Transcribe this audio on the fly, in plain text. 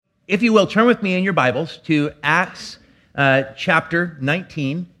If you will, turn with me in your Bibles to Acts chapter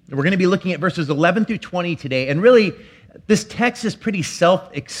 19. We're going to be looking at verses 11 through 20 today. And really, this text is pretty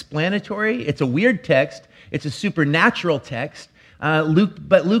self-explanatory. It's a weird text. It's a supernatural text.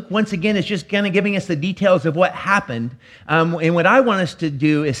 But Luke, once again, is just kind of giving us the details of what happened. And what I want us to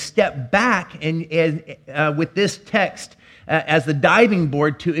do is step back and with this text as the diving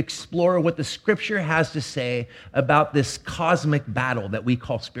board to explore what the Scripture has to say about this cosmic battle that we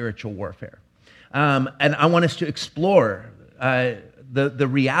call spiritual warfare. And I want us to explore the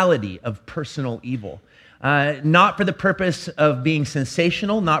reality of personal evil. Not for the purpose of being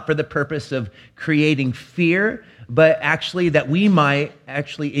sensational, not for the purpose of creating fear, but actually that we might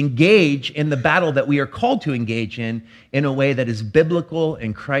actually engage in the battle that we are called to engage in a way that is biblical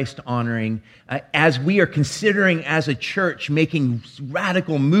and Christ-honoring, as we are considering as a church making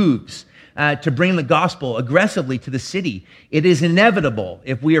radical moves to bring the gospel aggressively to the city. It is inevitable,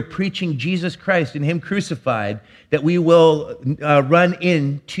 if we are preaching Jesus Christ and Him crucified, that we will run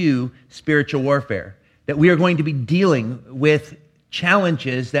into spiritual warfare, that we are going to be dealing with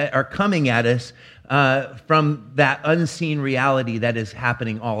challenges that are coming at us from that unseen reality that is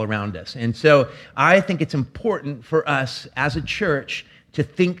happening all around us. And so I think it's important for us as a church to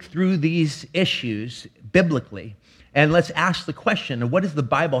think through these issues biblically. And let's ask the question of what does the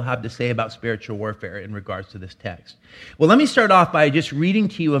Bible have to say about spiritual warfare in regards to this text? Well, let me start off by just reading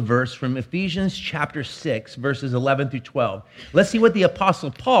to you a verse from Ephesians chapter 6, verses 11 through 12. Let's see what the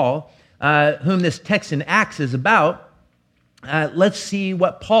Apostle Paul, whom this text in Acts is about, let's see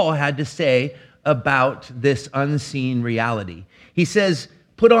what Paul had to say about this unseen reality. He says,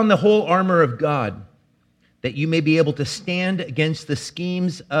 "Put on the whole armor of God, that you may be able to stand against the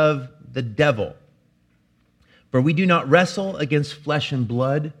schemes of the devil. For we do not wrestle against flesh and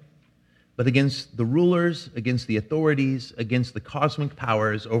blood, but against the rulers, against the authorities, against the cosmic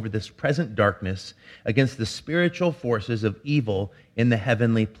powers over this present darkness, against the spiritual forces of evil in the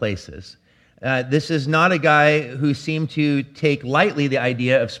heavenly places." This is not a guy who seemed to take lightly the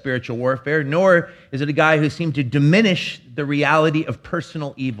idea of spiritual warfare, nor is it a guy who seemed to diminish the reality of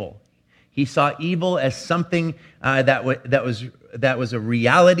personal evil. He saw evil as something that was a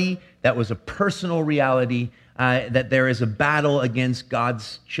reality, that was a personal reality, that there is a battle against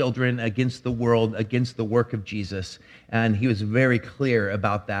God's children, against the world, against the work of Jesus. And he was very clear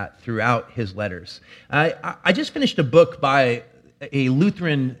about that throughout his letters. I just finished a book by a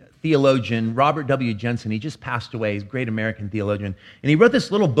Lutheran theologian, Robert W. Jensen. He just passed away. He's a great American theologian. And he wrote this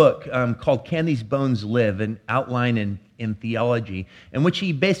little book called Can These Bones Live? An outline in theology, in which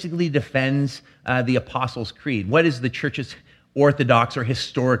he basically defends the Apostles' Creed. What is the church's orthodox or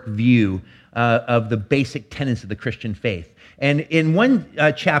historic view of the basic tenets of the Christian faith? And in one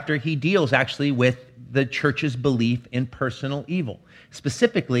chapter, he deals actually with the church's belief in personal evil,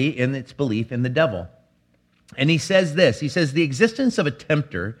 specifically in its belief in the devil. And he says this, he says, "The existence of a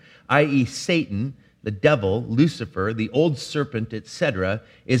tempter, i.e. Satan, the devil, Lucifer, the old serpent, etc.,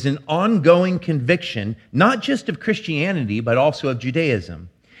 is an ongoing conviction, not just of Christianity, but also of Judaism.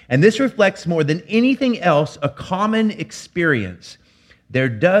 And this reflects more than anything else a common experience. There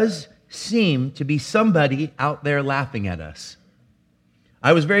does seem to be somebody out there laughing at us."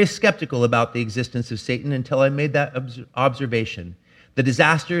 I was very skeptical about the existence of Satan until I made that observation. The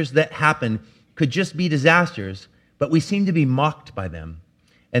disasters that happen could just be disasters, but we seem to be mocked by them.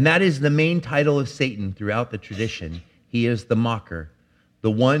 And that is the main title of Satan throughout the tradition. He is the mocker, the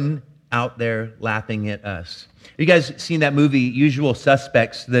one out there laughing at us. Have you guys seen that movie, Usual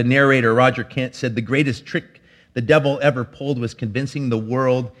Suspects? The narrator, Roger Kent, said the greatest trick the devil ever pulled was convincing the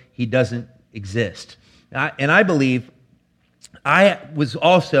world he doesn't exist. And I believe I was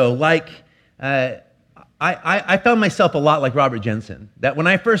also like... I found myself a lot like Robert Jensen, that when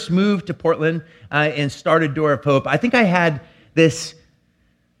I first moved to Portland and started Door of Hope, I think I had this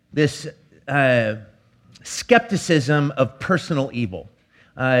skepticism of personal evil,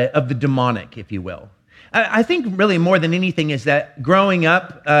 of the demonic, if you will. I think really more than anything is that growing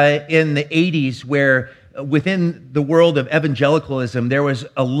up in the 80s, where within the world of evangelicalism, there was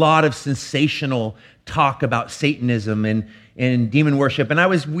a lot of sensational talk about Satanism and demon worship. And I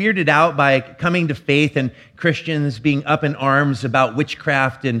was weirded out by coming to faith and Christians being up in arms about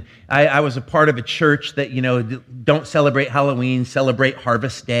witchcraft. And I was a part of a church that, don't celebrate Halloween, celebrate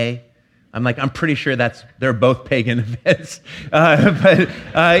Harvest Day. I'm pretty sure they're both pagan events.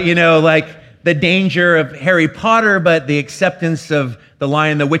 Like the danger of Harry Potter, but the acceptance of The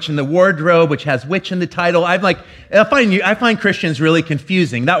Lion, the Witch, and the Wardrobe, which has witch in the title. I find Christians really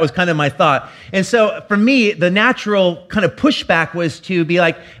confusing. That was kind of my thought. And so for me, the natural kind of pushback was to be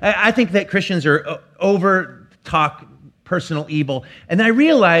like, I think that Christians are over talk personal evil. And I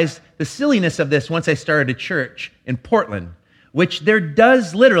realized the silliness of this once I started a church in Portland, which there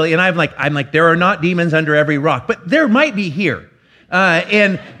does literally, and I'm like, there are not demons under every rock, but there might be here.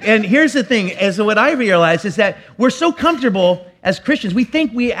 And here's the thing, as what I realized is that we're so comfortable as Christians, we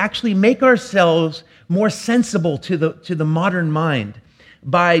think we actually make ourselves more sensible to the modern mind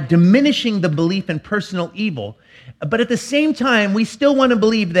by diminishing the belief in personal evil. But at the same time, we still want to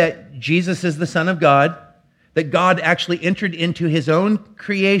believe that Jesus is the Son of God, that God actually entered into his own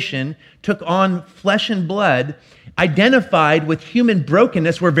creation, took on flesh and blood, identified with human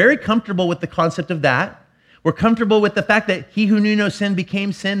brokenness. We're very comfortable with the concept of that. We're comfortable with the fact that he who knew no sin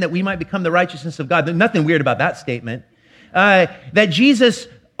became sin, that we might become the righteousness of God. There's nothing weird about that statement. That Jesus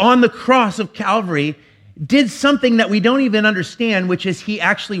on the cross of Calvary did something that we don't even understand, which is he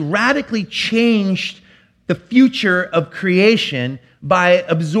actually radically changed the future of creation by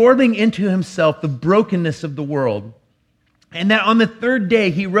absorbing into himself the brokenness of the world. And that on the third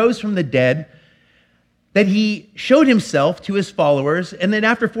day, he rose from the dead, that he showed himself to his followers, and then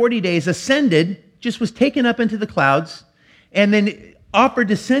after 40 days ascended, just was taken up into the clouds, and then offered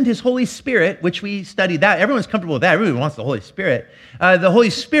to send his Holy Spirit, which we studied that. Everyone's comfortable with that. Everyone wants the Holy Spirit. The Holy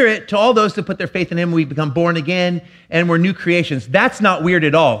Spirit to all those that put their faith in him. We become born again, and we're new creations. That's not weird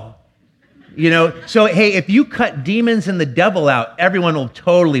at all. You know, so hey, if you cut demons and the devil out, everyone will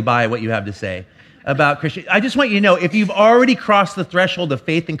totally buy what you have to say about Christian. I just want you to know, if you've already crossed the threshold of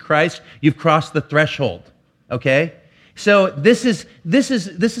faith in Christ, you've crossed the threshold, okay? So this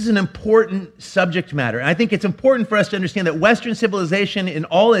is an important subject matter. And I think it's important for us to understand that Western civilization in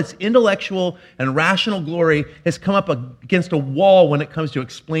all its intellectual and rational glory has come up against a wall when it comes to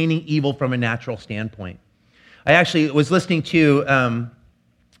explaining evil from a natural standpoint. I actually was listening to an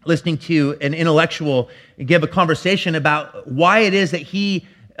intellectual give a conversation about why it is that he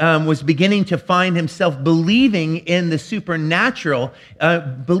was beginning to find himself believing in the supernatural,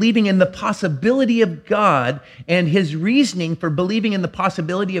 believing in the possibility of God, and his reasoning for believing in the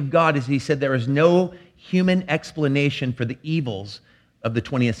possibility of God is he said there is no human explanation for the evils of the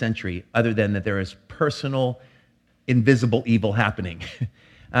 20th century other than that there is personal, invisible evil happening.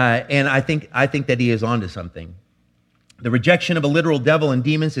 And I think that he is onto something. The rejection of a literal devil and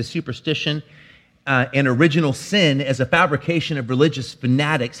demons is superstition. And original sin as a fabrication of religious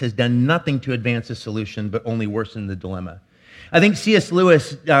fanatics has done nothing to advance the solution, but only worsen the dilemma. I think C.S.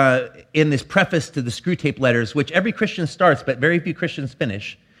 Lewis, in this preface to the Screwtape Letters, which every Christian starts, but very few Christians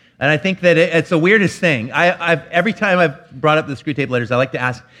finish, and I think that it's the weirdest thing. Every time I've brought up the Screwtape Letters, I like to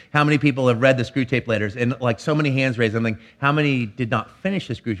ask how many people have read the Screwtape Letters, and like so many hands raised, I'm like, how many did not finish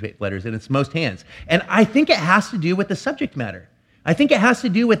the Screwtape Letters? And it's most hands. And I think it has to do with the subject matter. I think it has to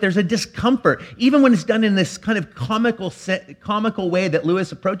do with there's a discomfort, even when it's done in this kind of comical way that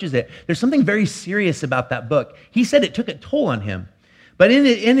Lewis approaches it. There's something very serious about that book. He said it took a toll on him. But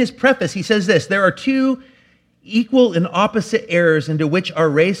in his preface, he says this: there are two equal and opposite errors into which our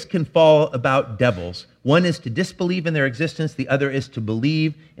race can fall about devils. One is to disbelieve in their existence. The other is to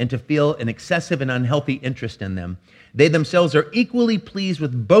believe and to feel an excessive and unhealthy interest in them. They themselves are equally pleased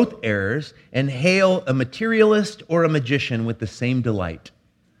with both errors and hail a materialist or a magician with the same delight.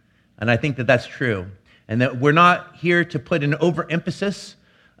 And I think that that's true. And that we're not here to put an overemphasis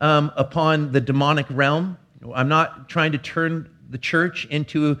upon the demonic realm. I'm not trying to turn the church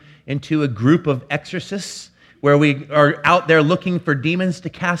into a group of exorcists where we are out there looking for demons to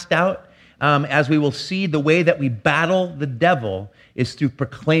cast out. As we will see, the way that we battle the devil is through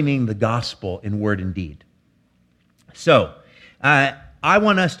proclaiming the gospel in word and deed. So, I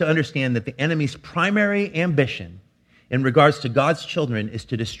want us to understand that the enemy's primary ambition in regards to God's children is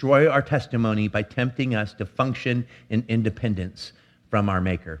to destroy our testimony by tempting us to function in independence from our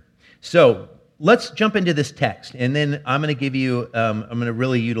Maker. So, let's jump into this text, and then I'm going to give you, I'm going to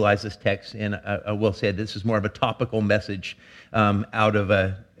really utilize this text, and I will say this is more of a topical message out of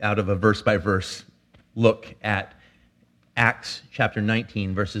a verse-by-verse look at Acts chapter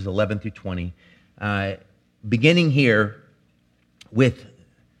 19, verses 11 through 20. Beginning here with,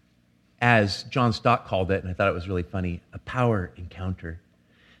 as John Stott called it, and I thought it was really funny, a power encounter.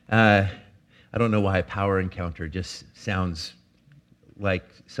 I don't know why a power encounter just sounds like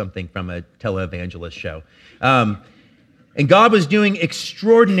something from a televangelist show. And God was doing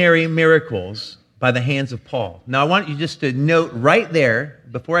extraordinary miracles by the hands of Paul. Now, I want you just to note right there,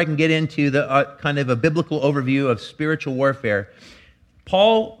 before I can get into the kind of a biblical overview of spiritual warfare,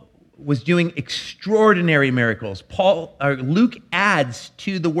 Paul was doing extraordinary miracles. Luke adds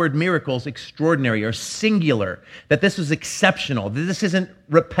to the word miracles extraordinary or singular, that this was exceptional, that this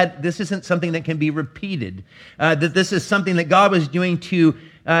isn't something that can be repeated, that this is something that God was doing to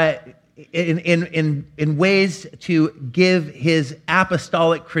in ways to give his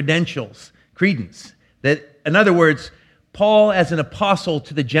apostolic credence. That, in other words, Paul, as an apostle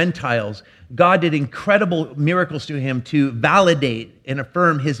to the Gentiles, God did incredible miracles to him to validate and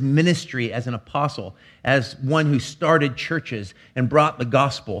affirm his ministry as an apostle, as one who started churches and brought the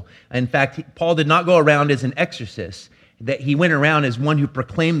gospel. In fact, Paul did not go around as an exorcist, that he went around as one who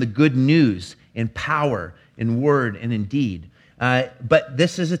proclaimed the good news in power, in word, and in deed. But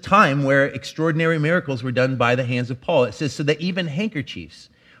this is a time where extraordinary miracles were done by the hands of Paul. It says, so that even handkerchiefs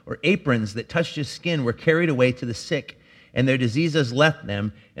or aprons that touched his skin were carried away to the sick, and their diseases left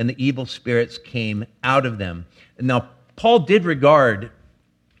them, and the evil spirits came out of them. Now, Paul did regard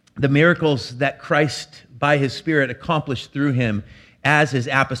the miracles that Christ, by his Spirit, accomplished through him as his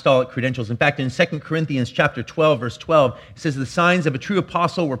apostolic credentials. In fact, in 2 Corinthians chapter 12, verse 12, it says, the signs of a true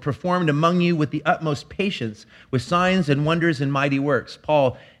apostle were performed among you with the utmost patience, with signs and wonders and mighty works.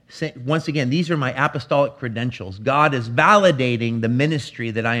 Paul, once again, these are my apostolic credentials. God is validating the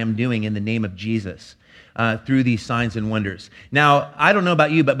ministry that I am doing in the name of Jesus through these signs and wonders. Now, I don't know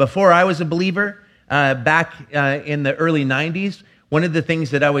about you, but before I was a believer, back in the early 90s, one of the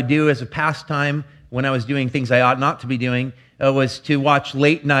things that I would do as a pastime when I was doing things I ought not to be doing was to watch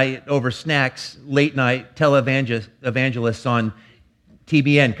late night over snacks, late night televangelists on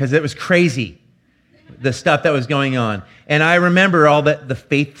TBN, because it was crazy, the stuff that was going on. And I remember all the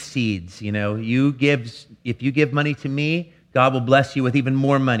faith seeds, if you give money to me, God will bless you with even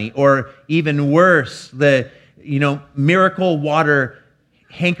more money. Or even worse, the miracle water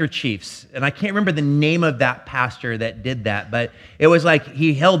handkerchiefs. And I can't remember the name of that pastor that did that, but it was like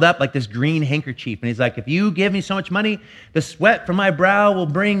he held up like this green handkerchief, and he's like, if you give me so much money, the sweat from my brow will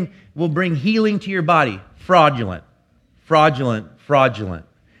bring healing to your body. Fraudulent. First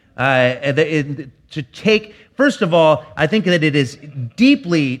of all, I think that it is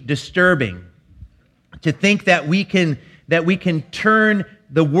deeply disturbing to think that we can turn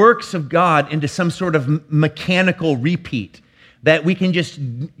the works of God into some sort of mechanical repeat, that we can just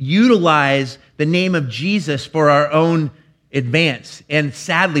utilize the name of Jesus for our own advance. And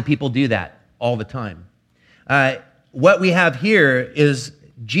sadly, people do that all the time. What we have here is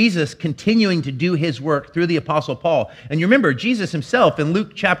Jesus continuing to do his work through the Apostle Paul. And you remember, Jesus himself in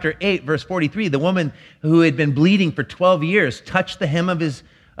Luke chapter 8, verse 43, the woman who had been bleeding for 12 years touched the hem of his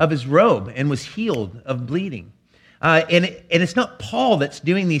robe and was healed of bleeding. And it's not Paul that's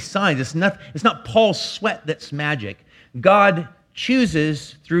doing these signs. It's not Paul's sweat that's magic. God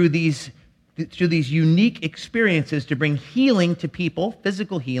chooses through these unique experiences to bring healing to people,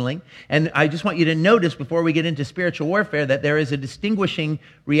 physical healing. And I just want you to notice before we get into spiritual warfare that there is a distinguishing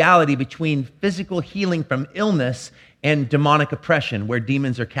reality between physical healing from illness and demonic oppression, where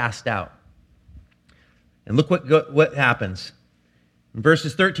demons are cast out. And look what happens.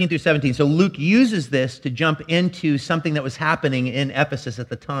 Verses 13 through 17. So Luke uses this to jump into something that was happening in Ephesus at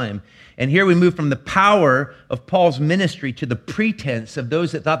the time. And here we move from the power of Paul's ministry to the pretense of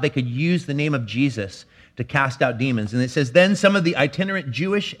those that thought they could use the name of Jesus to cast out demons. And it says, then some of the itinerant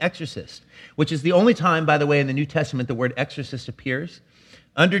Jewish exorcists, which is the only time, by the way, in the New Testament the word exorcist appears,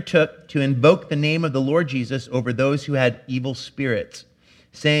 undertook to invoke the name of the Lord Jesus over those who had evil spirits,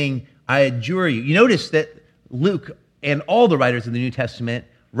 saying, I adjure you. You notice that Luke and all the writers of the New Testament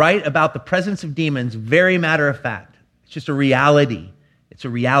write about the presence of demons very matter of fact. It's just a reality. It's a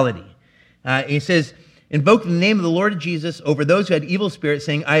reality. He says, invoke the name of the Lord Jesus over those who had evil spirits,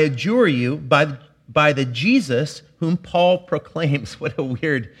 saying, I adjure you by the Jesus whom Paul proclaims. What a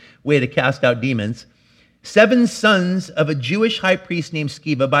weird way to cast out demons. 7 sons of a Jewish high priest named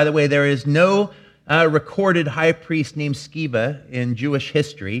Sceva. By the way, there is no recorded high priest named Sceva in Jewish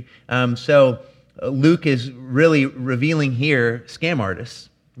history. Luke is really revealing here scam artists,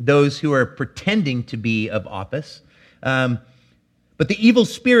 those who are pretending to be of office. But the evil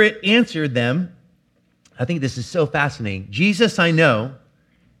spirit answered them. I think this is so fascinating. Jesus I know,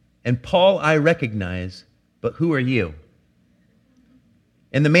 and Paul I recognize, but who are you?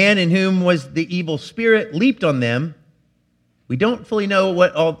 And the man in whom was the evil spirit leaped on them. We don't fully know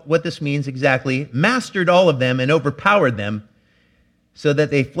what this means exactly. Mastered all of them and overpowered them, so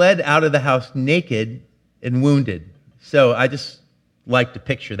that they fled out of the house naked and wounded. So I just like to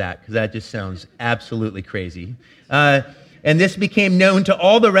picture that, because that just sounds absolutely crazy. And this became known to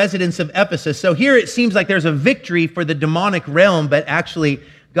all the residents of Ephesus. So here it seems like there's a victory for the demonic realm, but actually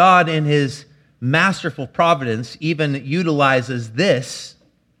God in his masterful providence even utilizes this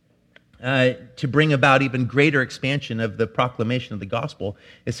to bring about even greater expansion of the proclamation of the gospel.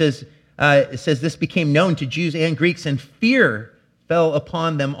 It says this became known to Jews and Greeks, and fear fell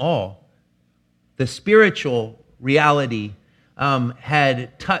upon them all. The spiritual reality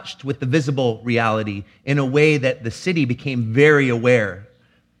had touched with the visible reality in a way that the city became very aware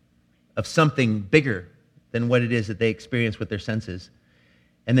of something bigger than what it is that they experience with their senses.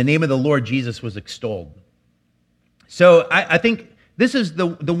 And the name of the Lord Jesus was extolled. So I think this is the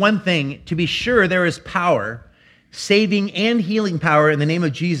one thing, to be sure there is power, saving and healing power in the name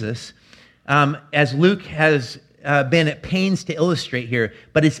of Jesus, as Luke has been at pains to illustrate here,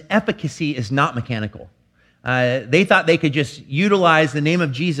 but its efficacy is not mechanical. They thought they could just utilize the name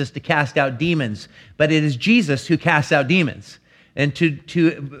of Jesus to cast out demons, but it is Jesus who casts out demons. And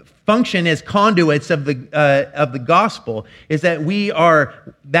to function as conduits of the gospel is that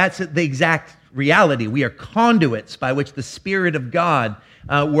that's the exact reality. We are conduits by which the Spirit of God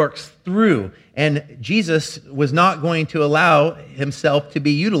works through. And Jesus was not going to allow himself to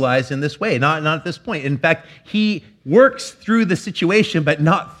be utilized in this way, not at this point. In fact, he works through the situation, but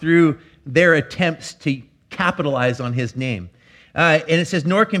not through their attempts to capitalize on his name. And it says,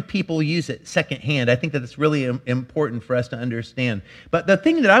 nor can people use it secondhand. I think that it's really important for us to understand. But the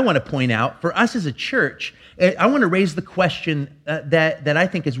thing that I want to point out, for us as a church, I want to raise the question that I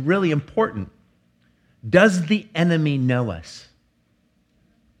think is really important. Does the enemy know us?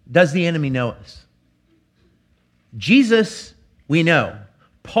 Does the enemy know us? Jesus, we know.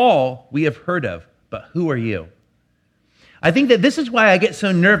 Paul, we have heard of. But who are you? I think that this is why I get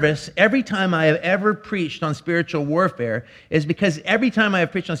so nervous every time I have ever preached on spiritual warfare, is because every time I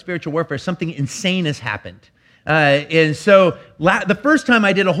have preached on spiritual warfare, something insane has happened. And so the first time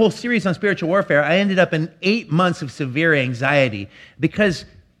I did a whole series on spiritual warfare, I ended up in 8 months of severe anxiety because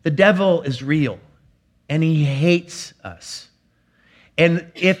the devil is real and he hates us.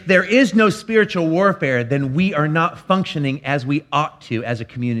 And if there is no spiritual warfare, then we are not functioning as we ought to as a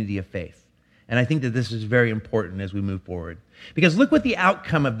community of faith. And I think that this is very important as we move forward. Because look what the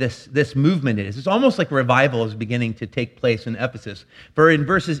outcome of this movement is. It's almost like revival is beginning to take place in Ephesus. For in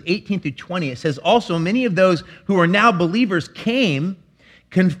verses 18 through 20, it says, also many of those who are now believers came,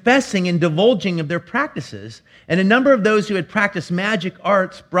 confessing and divulging of their practices. And a number of those who had practiced magic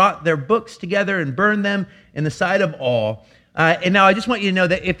arts brought their books together and burned them in the sight of all. And now I just want you to know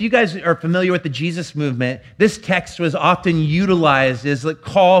that if you guys are familiar with the Jesus movement, this text was often utilized as a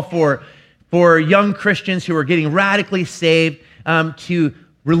call for young Christians who are getting radically saved to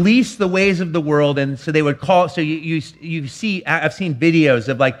release the ways of the world. And so they would call, so you see, I've seen videos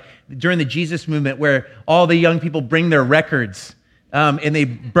of like during the Jesus movement where all the young people bring their records and they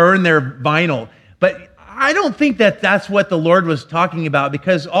burn their vinyl. But I don't think that that's what the Lord was talking about,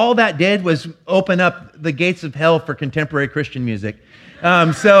 because all that did was open up the gates of hell for contemporary Christian music.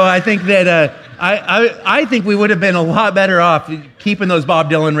 So I think that I think we would have been a lot better off keeping those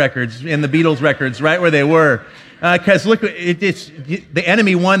Bob Dylan records and the Beatles records right where they were, because look, it's the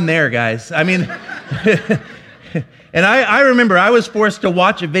enemy won there, guys. I mean, and I remember I was forced to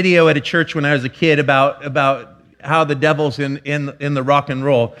watch a video at a church when I was a kid about how the devil's in the rock and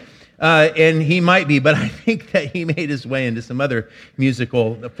roll, and he might be, but I think that he made his way into some other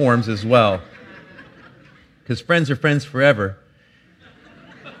musical forms as well, because friends are friends forever.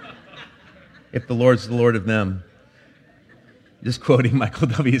 If the Lord's the Lord of them. Just quoting Michael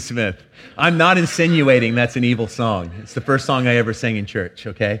W. Smith. I'm not insinuating that's an evil song. It's the first song I ever sang in church,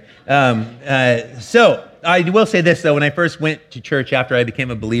 okay? So I will say this, though. When I first went to church after I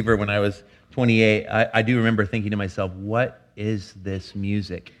became a believer when I was 28, I do remember thinking to myself, what is this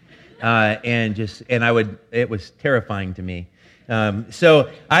music? It was terrifying to me.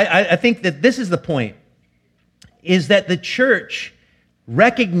 So I think that this is the point, is that the church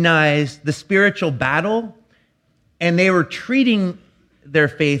recognized the spiritual battle, and they were treating their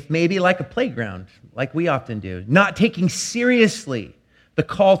faith maybe like a playground, like we often do, not taking seriously the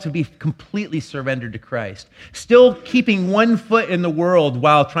call to be completely surrendered to Christ, still keeping one foot in the world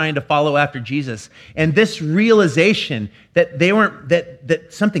while trying to follow after Jesus. And this realization that that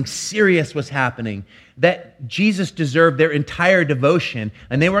something serious was happening, that Jesus deserved their entire devotion,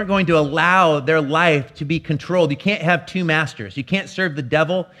 and they weren't going to allow their life to be controlled. You can't have two masters. You can't serve the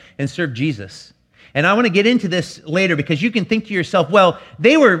devil and serve Jesus. And I want to get into this later, because you can think to yourself, well,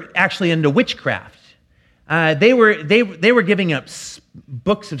 they were actually into witchcraft. They were giving up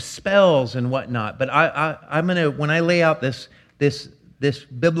books of spells and whatnot. But I'm gonna, when I lay out this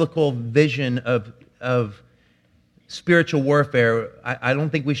biblical vision of spiritual warfare, I don't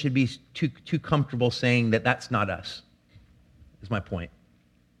think we should be too comfortable saying that that's not us. Is my point.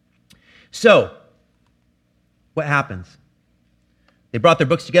 So, what happens? They brought their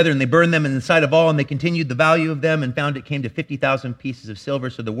books together and they burned them in the sight of all, and they continued the value of them and found it came to 50,000 pieces of silver.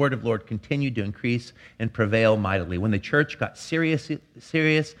 So the word of the Lord continued to increase and prevail mightily. When the church got serious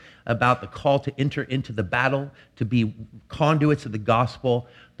about the call to enter into the battle, to be conduits of the gospel,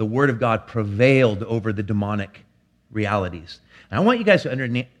 the word of God prevailed over the demonic realities. And I want you guys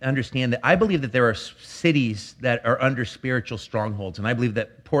to understand that I believe that there are cities that are under spiritual strongholds, and I believe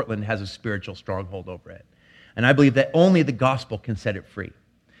that Portland has a spiritual stronghold over it. And I believe that only the gospel can set it free.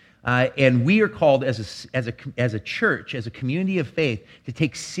 And we are called as a church, as a community of faith, to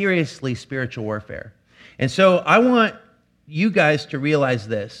take seriously spiritual warfare. And so I want you guys to realize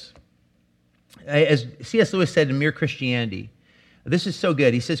this. As C.S. Lewis said in Mere Christianity, this is so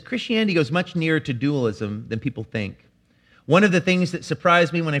good. He says, Christianity goes much nearer to dualism than people think. One of the things that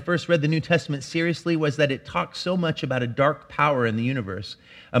surprised me when I first read the New Testament seriously was that it talks so much about a dark power in the universe,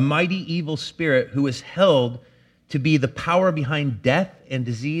 a mighty evil spirit who is held to be the power behind death and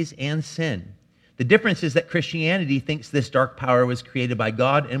disease and sin. The difference is that Christianity thinks this dark power was created by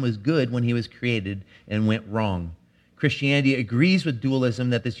God and was good when he was created and went wrong. Christianity agrees with dualism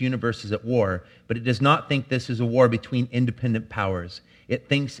that this universe is at war, but it does not think this is a war between independent powers. It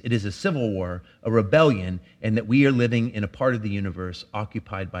thinks it is a civil war, a rebellion, and that we are living in a part of the universe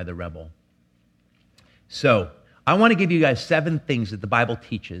occupied by the rebel. So, I want to give you guys 7 things that the Bible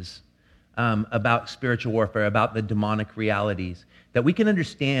teaches about spiritual warfare, about the demonic realities, that we can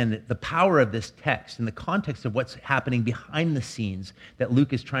understand the power of this text in the context of what's happening behind the scenes that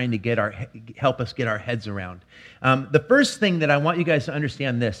Luke is trying to help us get our heads around. The first thing that I want you guys to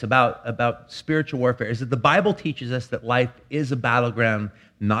understand this about spiritual warfare is that the Bible teaches us that life is a battleground,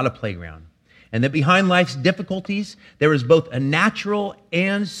 not a playground. And that behind life's difficulties, there is both a natural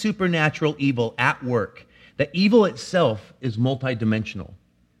and supernatural evil at work. That evil itself is multidimensional.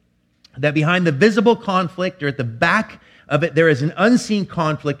 That behind the visible conflict, or at the back of it, there is an unseen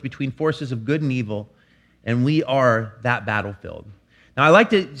conflict between forces of good and evil, and we are that battlefield. Now, I like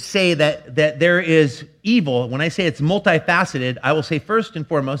to say that there is evil. When I say it's multifaceted, I will say first and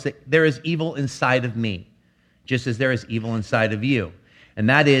foremost that there is evil inside of me, just as there is evil inside of you. And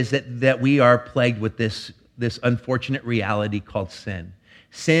that is that we are plagued with this unfortunate reality called sin.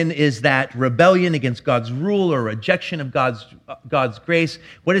 Sin is that rebellion against God's rule or rejection of God's grace.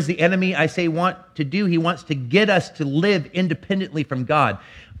 What does the enemy, I say, want to do? He wants to get us to live independently from God.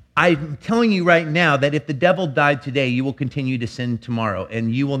 I'm telling you right now that if the devil died today, you will continue to sin tomorrow.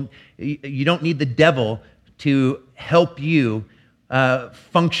 And you don't need the devil to help you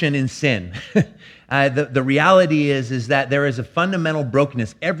function in sin. The reality is that there is a fundamental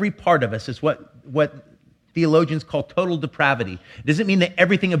brokenness. Every part of us is what theologians call total depravity. It doesn't mean that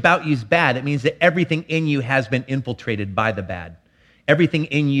everything about you is bad. It means that everything in you has been infiltrated by the bad. Everything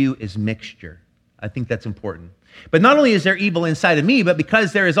in you is mixture. I think that's important. But not only is there evil inside of me, but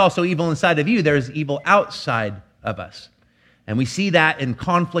because there is also evil inside of you, there is evil outside of us. And we see that in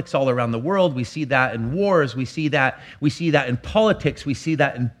conflicts all around the world. We see that in wars. We see that in politics. We see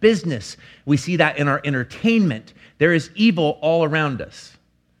that in business. We see that in our entertainment. There is evil all around us.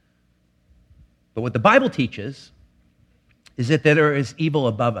 But what the Bible teaches is that there is evil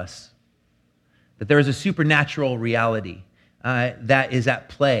above us, that there is a supernatural reality that is at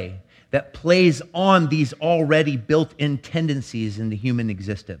play, that plays on these already built-in tendencies in the human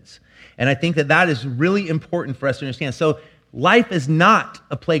existence. And I think that is really important for us to understand. So life is not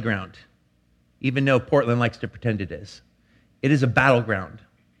a playground, even though Portland likes to pretend it is. It is a battleground.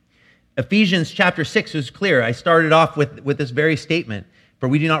 Ephesians chapter 6 is clear. I started off with this very statement. For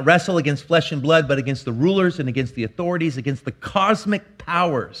we do not wrestle against flesh and blood, but against the rulers and against the authorities, against the cosmic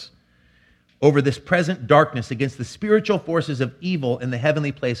powers over this present darkness, against the spiritual forces of evil in the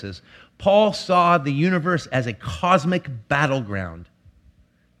heavenly places. Paul saw the universe as a cosmic battleground.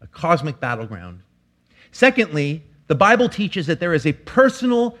 A cosmic battleground. Secondly, the Bible teaches that there is a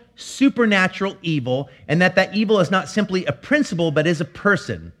personal, supernatural evil, and that evil is not simply a principle, but is a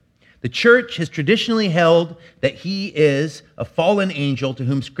person. The church has traditionally held that he is a fallen angel to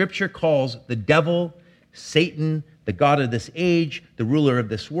whom Scripture calls the devil, Satan, the god of this age, the ruler of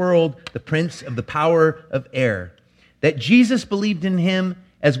this world, the prince of the power of air. That Jesus believed in him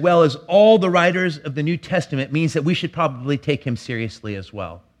as well as all the writers of the New Testament means that we should probably take him seriously as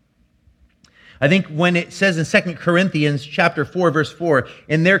well. I think when it says in 2 Corinthians chapter 4, verse 4,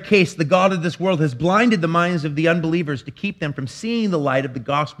 in their case, the god of this world has blinded the minds of the unbelievers to keep them from seeing the light of the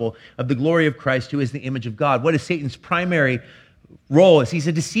gospel of the glory of Christ, who is the image of God. What is Satan's primary role? He's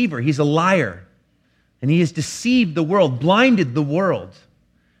a deceiver. He's a liar. And he has deceived the world, blinded the world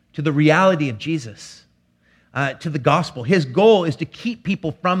to the reality of Jesus, to the gospel. His goal is to keep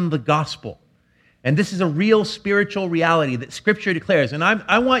people from the gospel. And this is a real spiritual reality that Scripture declares. And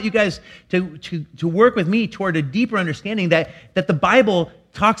I want you guys to work with me toward a deeper understanding that the Bible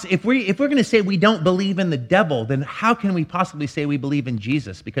talks, if we're going to say we don't believe in the devil, then how can we possibly say we believe in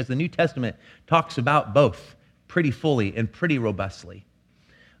Jesus? Because the New Testament talks about both pretty fully and pretty robustly.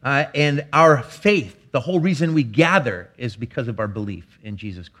 And our faith, the whole reason we gather, is because of our belief in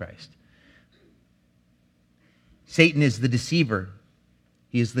Jesus Christ. Satan is the deceiver.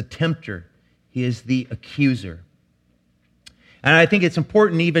 He is the tempter. He is the accuser. And I think it's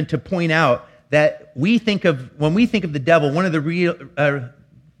important even to point out that when we think of the devil, one of the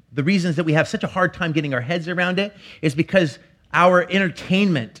reasons that we have such a hard time getting our heads around it is because our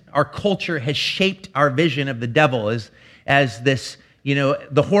entertainment, our culture has shaped our vision of the devil as this,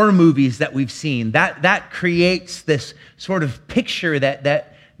 the horror movies that we've seen. That creates this sort of picture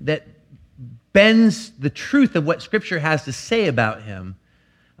that bends the truth of what Scripture has to say about him.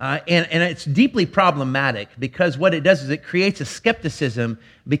 And it's deeply problematic because what it does is it creates a skepticism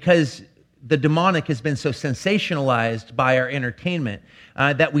because the demonic has been so sensationalized by our entertainment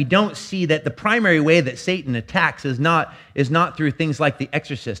that we don't see that the primary way that Satan attacks is not through things like The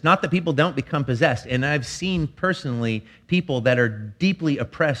Exorcist. Not that people don't become possessed. And I've seen personally people that are deeply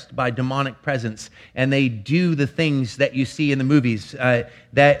oppressed by demonic presence, and they do the things that you see in the movies,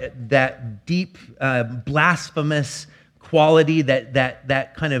 that deep, blasphemous quality,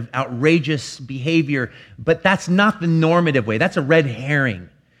 that kind of outrageous behavior, but that's not the normative way. That's a red herring.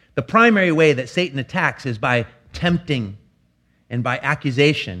 The primary way that Satan attacks is by tempting and by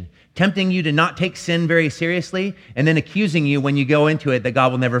accusation, tempting you to not take sin very seriously, and then accusing you when you go into it that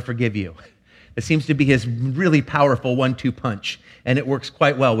God will never forgive you. It seems to be his really powerful 1-2 punch, and it works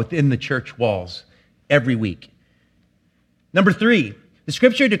quite well within the church walls every week. Number 3, the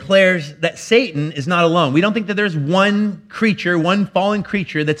Scripture declares that Satan is not alone. We don't think that there's one fallen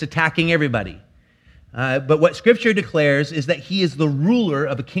creature that's attacking everybody. But what Scripture declares is that he is the ruler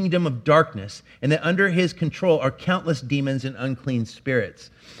of a kingdom of darkness, and that under his control are countless demons and unclean spirits.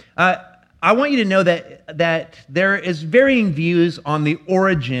 I want you to know that there is varying views on the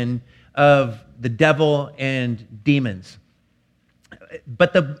origin of the devil and demons.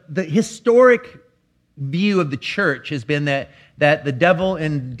 But the historic view of the church has been that the devil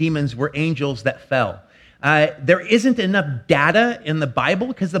and demons were angels that fell. There isn't enough data in the Bible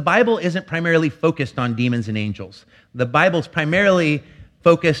because the Bible isn't primarily focused on demons and angels. The Bible's primarily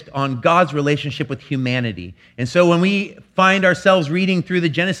focused on God's relationship with humanity. And so when we find ourselves reading through the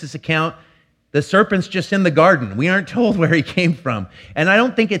Genesis account, the serpent's just in the garden. We aren't told where he came from. And I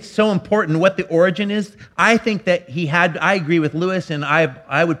don't think it's so important what the origin is. I think that I agree with Lewis, and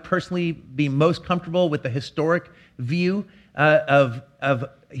I would personally be most comfortable with the historic view of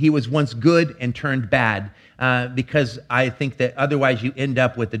he was once good and turned bad, because I think that otherwise you end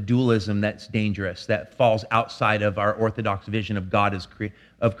up with a dualism that's dangerous, that falls outside of our orthodox vision of God as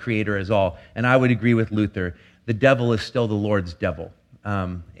of creator as all. And I would agree with Luther. The devil is still the Lord's devil.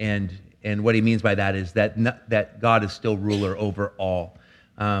 And what he means by that is that God is still ruler over all,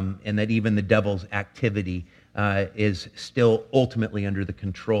 and that even the devil's activity is still ultimately under the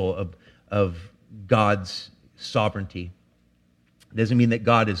control of God's sovereignty. It doesn't mean that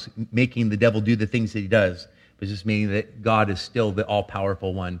God is making the devil do the things that he does, but it's just meaning that God is still the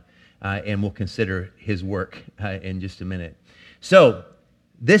all-powerful one, and we'll consider his work in just a minute. So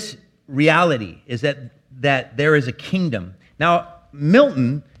this reality is that there is a kingdom. Now,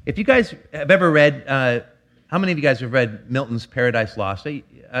 Milton, if you guys have ever read, how many of you guys have read Milton's Paradise Lost?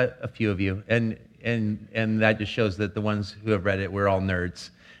 A few of you, and that just shows that the ones who have read it, we're all nerds.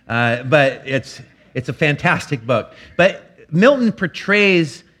 But it's a fantastic book. But Milton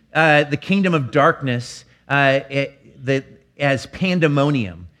portrays the kingdom of darkness as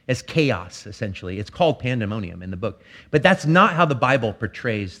pandemonium, as chaos, essentially. It's called pandemonium in the book. But that's not how the Bible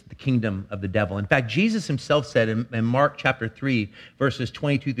portrays the kingdom of the devil. In fact, Jesus himself said in Mark chapter 3, verses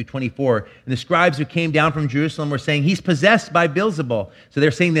 22 through 24, and the scribes who came down from Jerusalem were saying, he's possessed by Beelzebul. So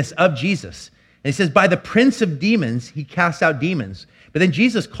they're saying this of Jesus. And he says, by the prince of demons, he casts out demons. But then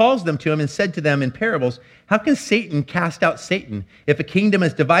Jesus calls them to him and said to them in parables, how can Satan cast out Satan? If a kingdom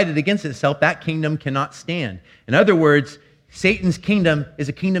is divided against itself, that kingdom cannot stand. In other words, Satan's kingdom is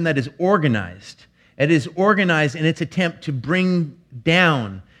a kingdom that is organized. It is organized in its attempt to bring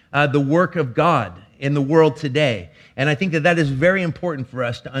down the work of God in the world today. And I think that is very important for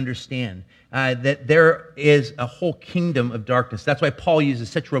us to understand, that there is a whole kingdom of darkness. That's why Paul uses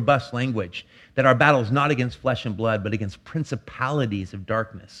such robust language, that our battle is not against flesh and blood, but against principalities of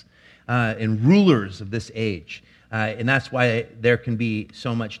darkness and rulers of this age. And that's why there can be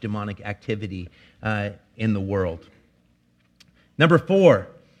so much demonic activity in the world. Number 4,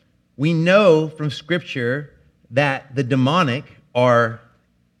 We know from Scripture that the demonic are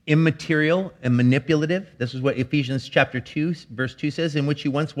immaterial and manipulative. This is what Ephesians chapter 2, verse 2 says, in which you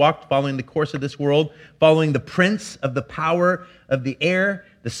once walked following the course of this world, following the prince of the power of the air,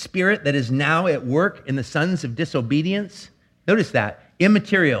 the spirit that is now at work in the sons of disobedience. Notice that.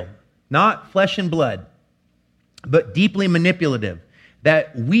 Immaterial, not flesh and blood, but deeply manipulative.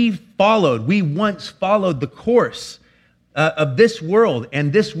 That we once followed the course of this world,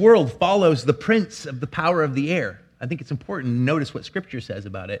 and this world follows the prince of the power of the air. I think it's important to notice what Scripture says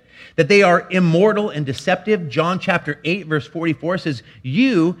about it. That they are immortal and deceptive. John chapter 8, verse 44 says,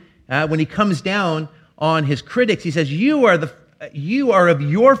 when he comes down on his critics, he says, you are of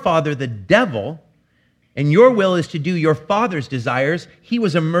your father, the devil, and your will is to do your father's desires. He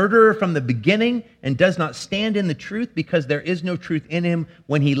was a murderer from the beginning and does not stand in the truth because there is no truth in him.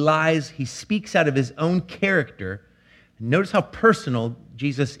 When he lies, he speaks out of his own character. Notice how personal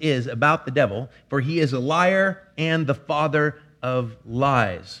Jesus is about the devil, for he is a liar and the father of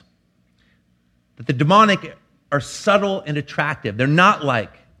lies. That the demonic are subtle and attractive. They're not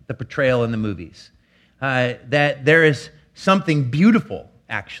like the portrayal in the movies. That there is something beautiful,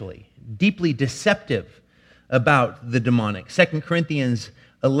 actually, deeply deceptive about the demonic. 2 Corinthians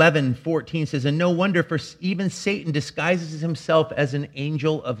 11:14 says, and no wonder, for even Satan disguises himself as an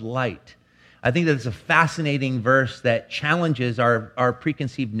angel of light. I think that it's a fascinating verse that challenges our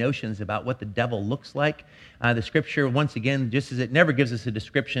preconceived notions about what the devil looks like. The Scripture, once again, just as it never gives us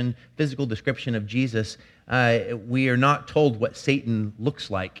a physical description of Jesus, we are not told what Satan looks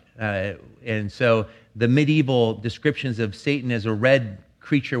like. And so the medieval descriptions of Satan as a red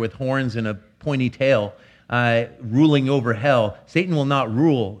creature with horns and a pointy tail ruling over hell, Satan will not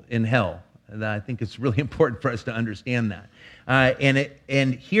rule in hell. And I think it's really important for us to understand that.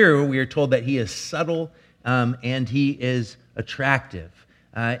 And here we are told that he is subtle and he is attractive.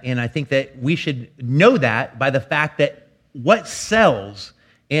 And I think that we should know that by the fact that what sells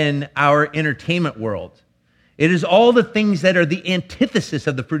in our entertainment world, it is all the things that are the antithesis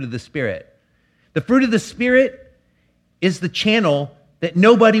of the fruit of the Spirit. The fruit of the Spirit is the channel that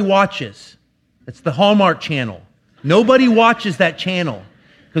nobody watches. It's the Hallmark channel. Nobody watches that channel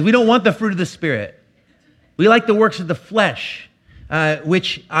because we don't want the fruit of the Spirit. We like the works of the flesh,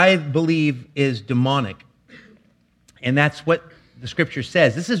 which I believe is demonic. And that's what the Scripture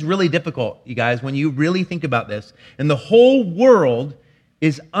says. This is really difficult, you guys, when you really think about this. And the whole world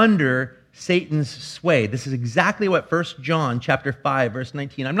is under Satan's sway. This is exactly what 1 John chapter 5, verse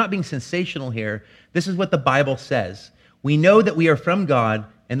 19. I'm not being sensational here. This is what the Bible says. We know that we are from God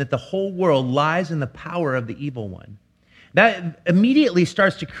and that the whole world lies in the power of the evil one. That immediately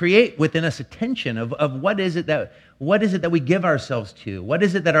starts to create within us a tension of what is it that we give ourselves to? What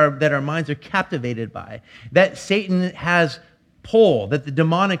is it that our minds are captivated by? That Satan has pull, that the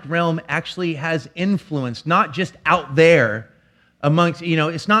demonic realm actually has influence, not just out there amongst,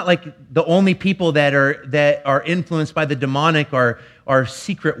 it's not like the only people that are influenced by the demonic are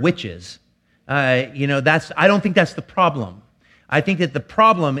secret witches. I don't think that's the problem. I think that the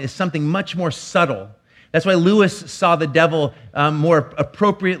problem is something much more subtle. That's why Lewis saw the devil more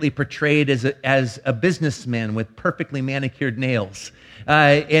appropriately portrayed as a businessman with perfectly manicured nails.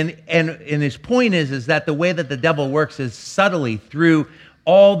 And his point is that the way that the devil works is subtly through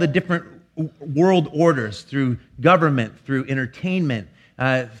all the different world orders, through government, through entertainment,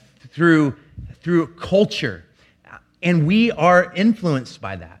 through culture. And we are influenced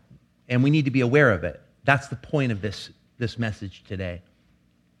by that, and we need to be aware of it. That's the point of this message today.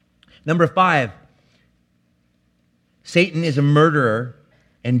 Number 5, Satan is a murderer,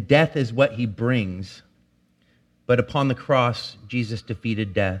 and death is what he brings. But upon the cross, Jesus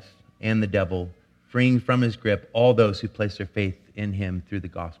defeated death and the devil, freeing from his grip all those who place their faith in him through the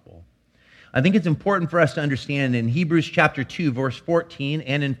gospel. I think it's important for us to understand in Hebrews chapter 2, verse 14,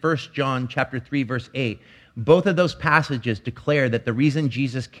 and in 1 John chapter 3, verse 8, both of those passages declare that the reason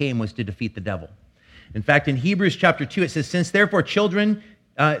Jesus came was to defeat the devil. In fact, in Hebrews chapter 2, it says, since therefore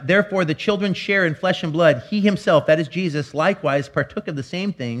the children share in flesh and blood, he himself, that is Jesus, likewise partook of the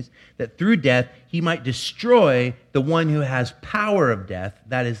same things, that through death he might destroy the one who has power of death,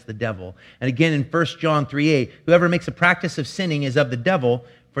 that is the devil. And again in 1 John 3:8, whoever makes a practice of sinning is of the devil,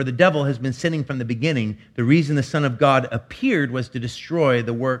 for the devil has been sinning from the beginning. The reason the Son of God appeared was to destroy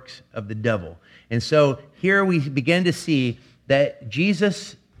the works of the devil. And so here we begin to see that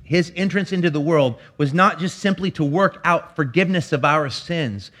Jesus, his entrance into the world was not just simply to work out forgiveness of our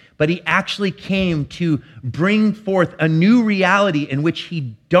sins, but he actually came to bring forth a new reality in which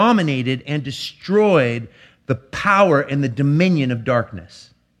he dominated and destroyed the power and the dominion of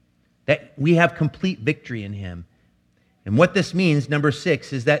darkness. That we have complete victory in him. And what this means, number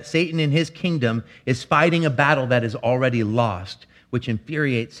 6, is that Satan in his kingdom is fighting a battle that is already lost, which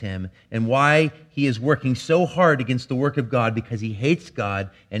infuriates him, and why he is working so hard against the work of God, because he hates God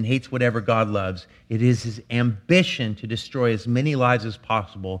and hates whatever God loves. It is his ambition to destroy as many lives as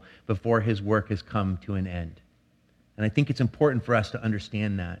possible before his work has come to an end. And I think it's important for us to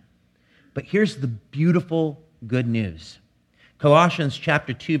understand that. But here's the beautiful good news. Colossians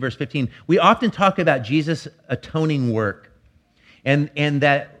chapter 2, verse 15. We often talk about Jesus' atoning work and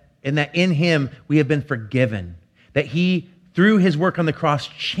that in him we have been forgiven, that he, through his work on the cross,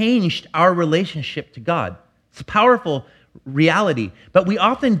 changed our relationship to God. It's a powerful reality, but we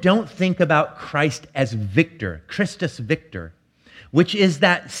often don't think about Christ as victor, Christus victor, which is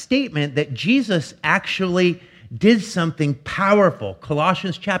that statement that Jesus actually did something powerful.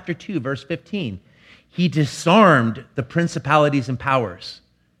 Colossians chapter 2, verse 15. He disarmed the principalities and powers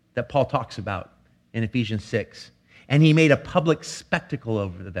that Paul talks about in Ephesians 6. And he made a public spectacle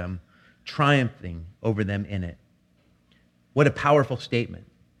over them, triumphing over them in it. What a powerful statement.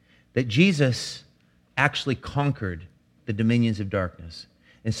 That Jesus actually conquered the dominions of darkness.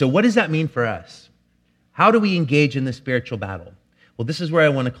 And so what does that mean for us? How do we engage in this spiritual battle? Well, this is where I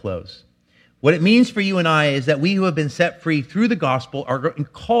want to close. What it means for you and I is that we who have been set free through the gospel are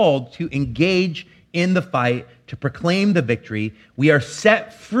called to engage in the fight, to proclaim the victory. We are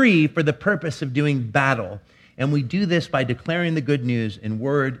set free for the purpose of doing battle. And we do this by declaring the good news in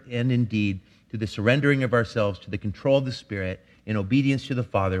word and in deed, through the surrendering of ourselves to the control of the Spirit, in obedience to the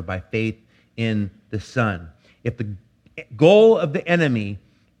Father, by faith in the Son. If the goal of the enemy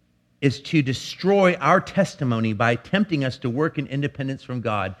is to destroy our testimony by tempting us to work in independence from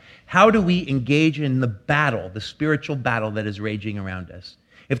God, how do we engage in the battle, the spiritual battle that is raging around us?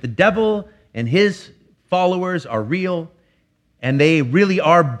 If the devil and his followers are real, and they really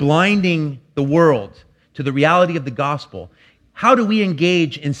are blinding the world to the reality of the gospel, how do we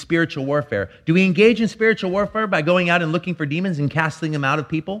engage in spiritual warfare? Do we engage in spiritual warfare by going out and looking for demons and casting them out of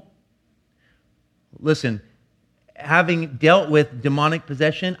people? Listen, having dealt with demonic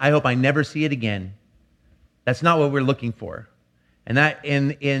possession, I hope I never see it again. That's not what we're looking for. And that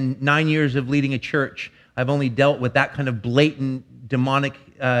in 9 years of leading a church, I've only dealt with that kind of blatant demonic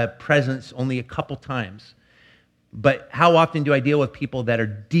presence only a couple times. But how often do I deal with people that are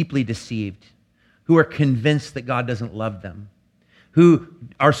deeply deceived, who are convinced that God doesn't love them, who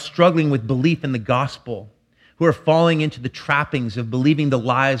are struggling with belief in the gospel, who are falling into the trappings of believing the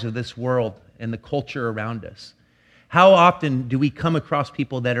lies of this world and the culture around us? How often do we come across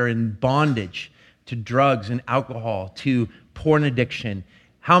people that are in bondage to drugs and alcohol, to porn addiction?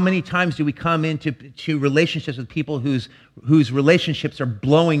 How many times do we come into relationships with people whose relationships are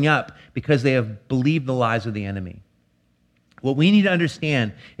blowing up because they have believed the lies of the enemy? What we need to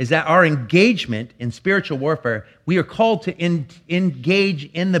understand is that our engagement in spiritual warfare, we are called to engage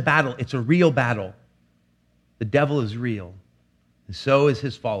in the battle. It's a real battle. The devil is real, and so is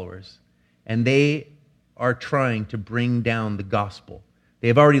his followers. And they are trying to bring down the gospel. They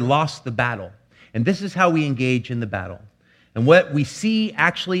have already lost the battle. And this is how we engage in the battle. And what we see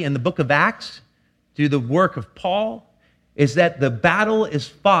actually in the book of Acts, through the work of Paul, is that the battle is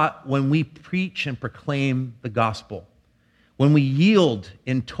fought when we preach and proclaim the gospel, when we yield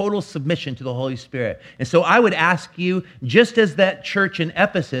in total submission to the Holy Spirit. And so I would ask you, just as that church in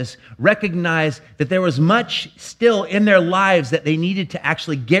Ephesus recognized that there was much still in their lives that they needed to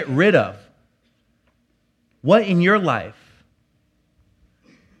actually get rid of, what in your life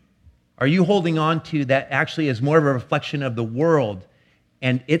are you holding on to that actually is more of a reflection of the world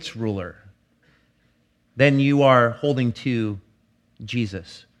and its ruler than you are holding to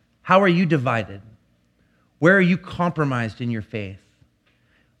Jesus? How are you divided? Where are you compromised in your faith?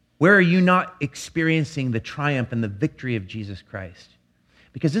 Where are you not experiencing the triumph and the victory of Jesus Christ?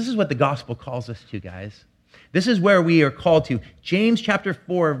 Because this is what the gospel calls us to, guys. This is where we are called to. James chapter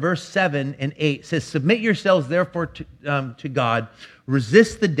 4, verse 7 and 8 says, "Submit yourselves therefore to God,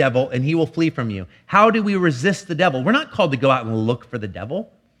 resist the devil, and he will flee from you." How do we resist the devil? We're not called to go out and look for the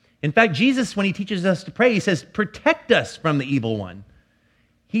devil. In fact, Jesus, when he teaches us to pray, he says, "Protect us from the evil one."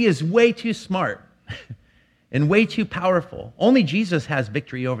 He is way too smart and way too powerful. Only Jesus has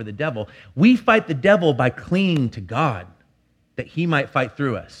victory over the devil. We fight the devil by clinging to God, that he might fight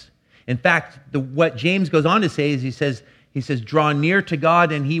through us. In fact, what James goes on to say is he says, draw near to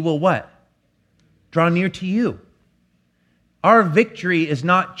God and he will what? Draw near to you. Our victory is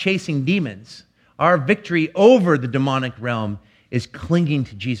not chasing demons. Our victory over the demonic realm is clinging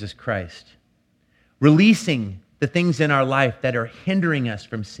to Jesus Christ, releasing the things in our life that are hindering us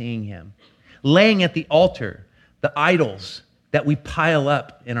from seeing him, laying at the altar the idols that we pile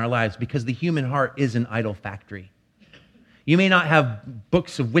up in our lives, because the human heart is an idol factory. You may not have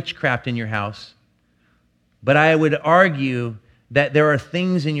books of witchcraft in your house, but I would argue that there are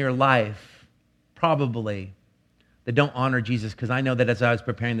things in your life, probably, that don't honor Jesus, because I know that as I was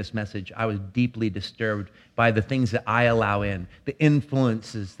preparing this message, I was deeply disturbed by the things that I allow in, the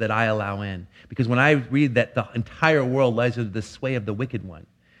influences that I allow in. Because when I read that the entire world lies under the sway of the wicked one,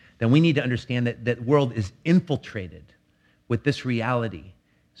 then we need to understand that that world is infiltrated with this reality.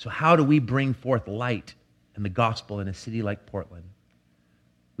 So how do we bring forth light and the gospel in a city like Portland?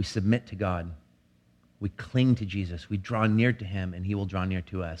 We submit to God. We cling to Jesus. We draw near to him, and he will draw near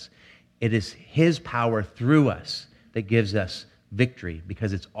to us. It is his power through us that gives us victory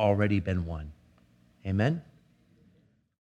because it's already been won. Amen?